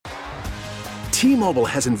T-Mobile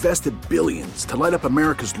has invested billions to light up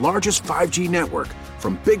America's largest 5G network,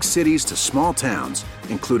 from big cities to small towns,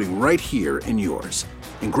 including right here in yours.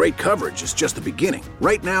 And great coverage is just the beginning.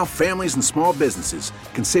 Right now, families and small businesses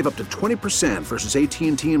can save up to 20% versus AT&T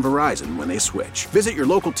and Verizon when they switch. Visit your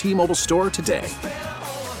local T-Mobile store today.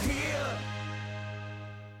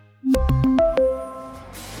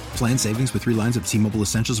 Plan savings with 3 lines of T-Mobile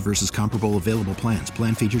Essentials versus comparable available plans.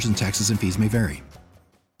 Plan features and taxes and fees may vary.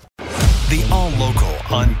 The All Local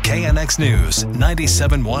on KNX News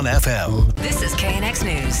 97.1 FM. This is KNX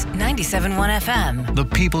News 97.1 FM. The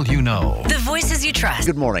people you know. The voices you trust.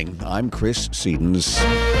 Good morning. I'm Chris Sedens.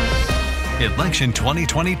 Election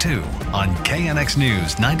 2022 on KNX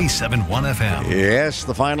News 97.1 FM. Yes,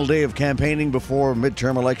 the final day of campaigning before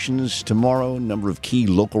midterm elections tomorrow. A number of key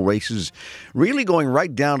local races really going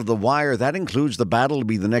right down to the wire. That includes the battle to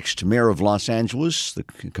be the next mayor of Los Angeles. The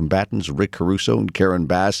combatants, Rick Caruso and Karen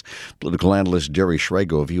Bass. Political analyst Jerry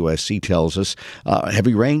Schrago of USC tells us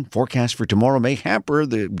heavy rain forecast for tomorrow may hamper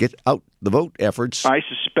the get out the vote efforts. I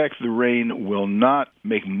suspect the rain will not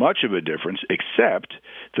make much of a difference, except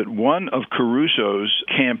that one of Caruso's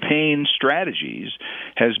campaign strategies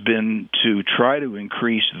has been to try to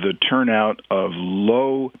increase the turnout of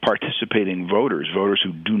low participating voters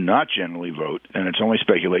who do not generally vote, and it's only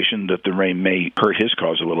speculation that the rain may hurt his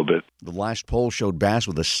cause a little bit. The last poll showed Bass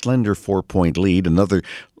with a slender 4-point lead. Another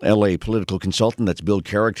L.A. political consultant, that's Bill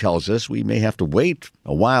Carrick, tells us we may have to wait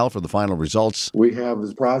a while for the final results. We have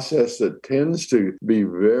this process that tends to be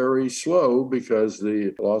very slow because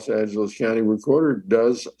the Los Angeles County Recorder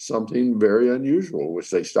does something very unusual, which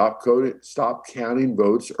they stop counting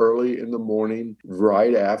votes early in the morning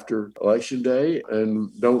right after Election Day and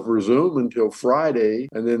don't resume until Friday.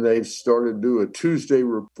 And then they've started to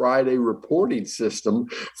do a Friday reporting system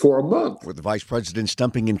for a month. With the vice president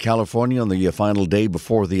stumping in California on the final day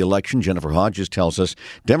before the election, Jennifer Hodges tells us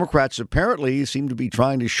Democrats apparently seem to be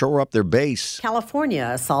trying to shore up their base.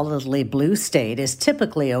 California, a solidly blue state, is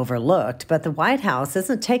typically overlooked, but the White House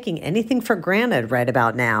isn't taking anything for granted right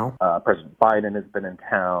about now. President Biden has been in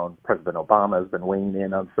town. President Obama has been weighing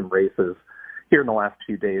in on some races. Here in the last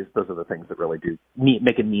few days, those are the things that really do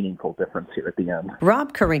make a meaningful difference here at the end.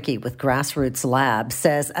 Rob Karinke with Grassroots Lab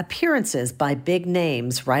says appearances by big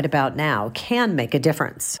names right about now can make a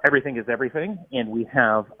difference. Everything is everything, and we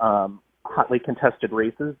have hotly contested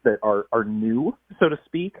races that are new, so to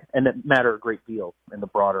speak, and that matter a great deal in the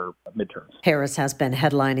broader midterms. Harris has been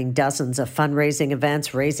headlining dozens of fundraising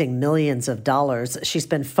events, raising millions of dollars. She's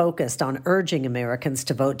been focused on urging Americans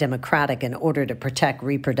to vote Democratic in order to protect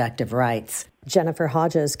reproductive rights. Jennifer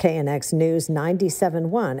Hodges, KNX News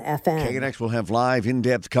 97.1 FM. KNX will have live,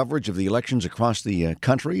 in-depth coverage of the elections across the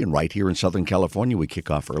country, and right here in Southern California, we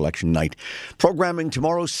kick off our election night programming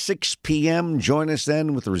tomorrow, 6 p.m. Join us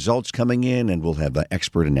then with the results coming in, and we'll have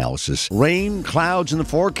expert analysis. Rain, clouds in the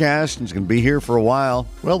forecast, and it's going to be here for a while.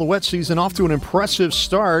 Well, the wet season off to an impressive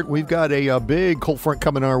start. We've got a big cold front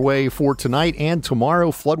coming our way for tonight and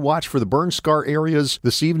tomorrow. Flood watch for the burn scar areas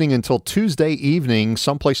this evening until Tuesday evening.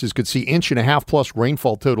 Some places could see 1.5 plus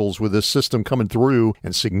rainfall totals with this system coming through,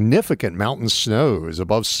 and significant mountain snows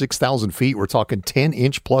above 6,000 feet. We're talking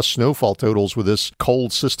 10-inch plus snowfall totals with this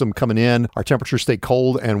cold system coming in. Our temperatures stay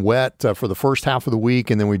cold and wet for the first half of the week,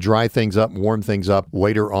 and then we dry things up and warm things up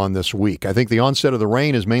later on this week. I think the onset of the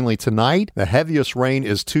rain is mainly tonight. The heaviest rain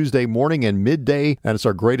is Tuesday morning and midday. That is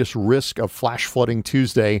our greatest risk of flash flooding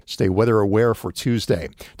Tuesday. Stay weather aware for Tuesday.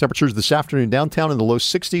 Temperatures this afternoon downtown in the low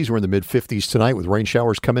 60s. We're in the mid-50s tonight with rain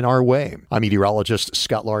showers coming our way. I'm meteorologist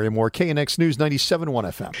Scott Larimore, KNX News 97.1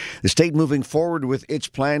 FM. The state moving forward with its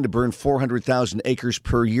plan to burn 400,000 acres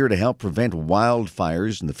per year to help prevent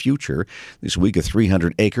wildfires in the future. This week, a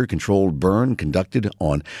 300-acre controlled burn conducted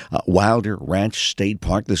on Wilder Ranch State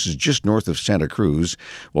Park. This is just north of Santa Cruz.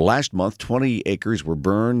 Well, last month, 20 acres were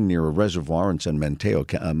burned near a reservoir in San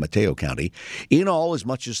Mateo County. In all, as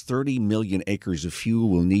much as 30 million acres of fuel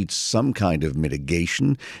will need some kind of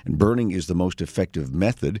mitigation, and burning is the most effective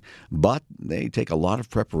method, but they take a lot of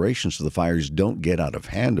preparation so the fires don't get out of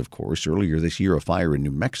hand, of course. Earlier this year, a fire in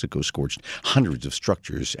New Mexico scorched hundreds of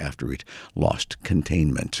structures after it lost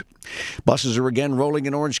containment. Buses are again rolling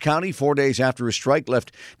in Orange County. 4 days after a strike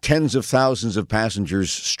left tens of thousands of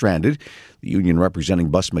passengers stranded. The union representing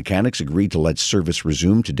bus mechanics agreed to let service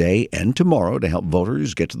resume today and tomorrow to help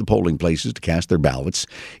voters get to the polling places to cast their ballots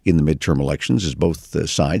in the midterm elections as both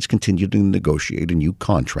sides continue to negotiate a new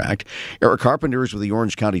contract. Eric Carpenter is with the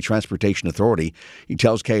Orange County Transportation Authority. He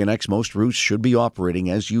tells KNX most routes should be operating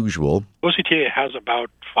as usual. OCTA has about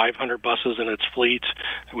 500 buses in its fleet.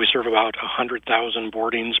 We serve about 100,000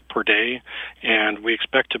 boardings per day, and we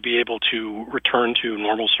expect to be able to return to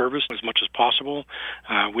normal service as much as possible.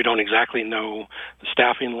 We don't exactly know the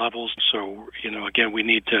staffing levels, so, again, we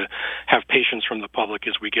need to have patience from the public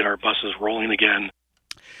as we get our buses rolling again.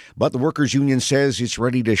 But the Workers' Union says it's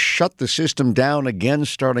ready to shut the system down again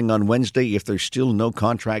starting on Wednesday if there's still no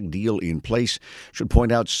contract deal in place. Should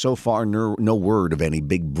point out so far no word of any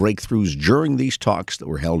big breakthroughs during these talks that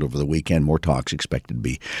were held over the weekend. More talks expected to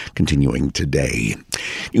be continuing today.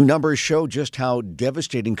 New numbers show just how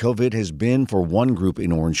devastating COVID has been for one group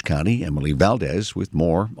in Orange County. Emily Valdez with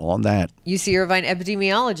more on that. UC Irvine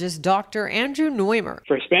epidemiologist Dr. Andrew Neumer.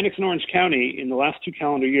 For Hispanics in Orange County, in the last 2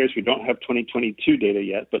 calendar years, we don't have 2022 data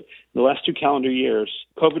yet, but in the last 2 calendar years,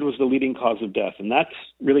 COVID was the leading cause of death, and that's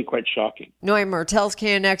really quite shocking. Neumer tells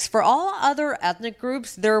KNX for all other ethnic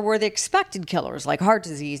groups, there were the expected killers like heart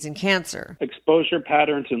disease and cancer. Exposure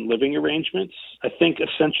patterns and living arrangements. I think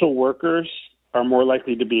essential workers are more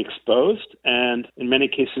likely to be exposed and in many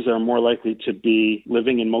cases are more likely to be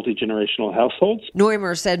living in multi-generational households.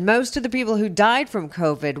 Neumer said most of the people who died from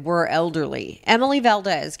COVID were elderly. Emily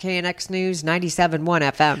Valdez, KNX News 97.1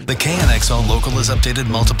 FM. The KNX All Local is updated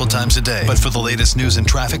multiple times a day. But for the latest news and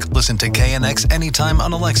traffic, listen to KNX anytime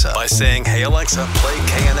on Alexa by saying, "Hey Alexa, play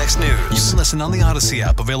KNX News." You can listen on the Odyssey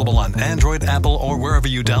app, available on Android, Apple, or wherever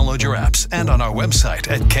you download your apps, and on our website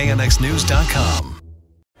at knxnews.com.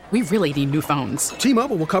 We really need new phones.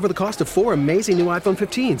 T-Mobile will cover the cost of 4 amazing new iPhone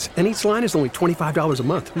 15s, and each line is only $25 a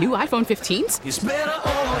month. New iPhone 15s? It's better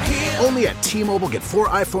over here. Only at T-Mobile, get 4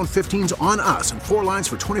 iPhone 15s on us and 4 lines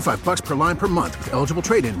for $25 per line per month with eligible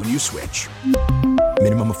trade-in when you switch.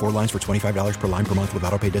 Minimum of 4 lines for $25 per line per month with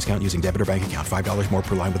autopay discount using debit or bank account. $5 more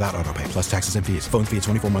per line without autopay, plus taxes and fees. Phone fee at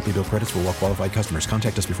 24 monthly bill credits for well-qualified customers.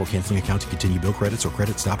 Contact us before canceling account to continue bill credits or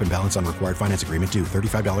credit stop and balance on required finance agreement due.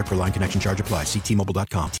 $35 per line connection charge applies. See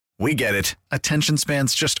T-Mobile.com. We get it. Attention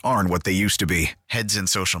spans just aren't what they used to be. Heads in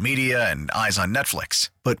social media and eyes on Netflix.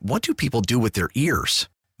 But what do people do with their ears?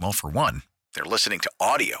 Well, for one, they're listening to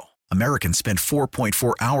audio. Americans spend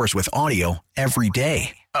 4.4 hours with audio every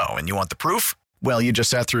day. Oh, and you want the proof? Well, you just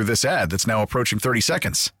sat through this ad that's now approaching 30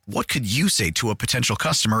 seconds. What could you say to a potential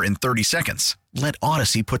customer in 30 seconds? Let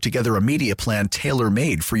Odyssey put together a media plan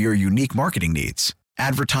tailor-made for your unique marketing needs.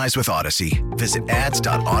 Advertise with Odyssey. Visit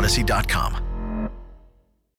ads.odyssey.com.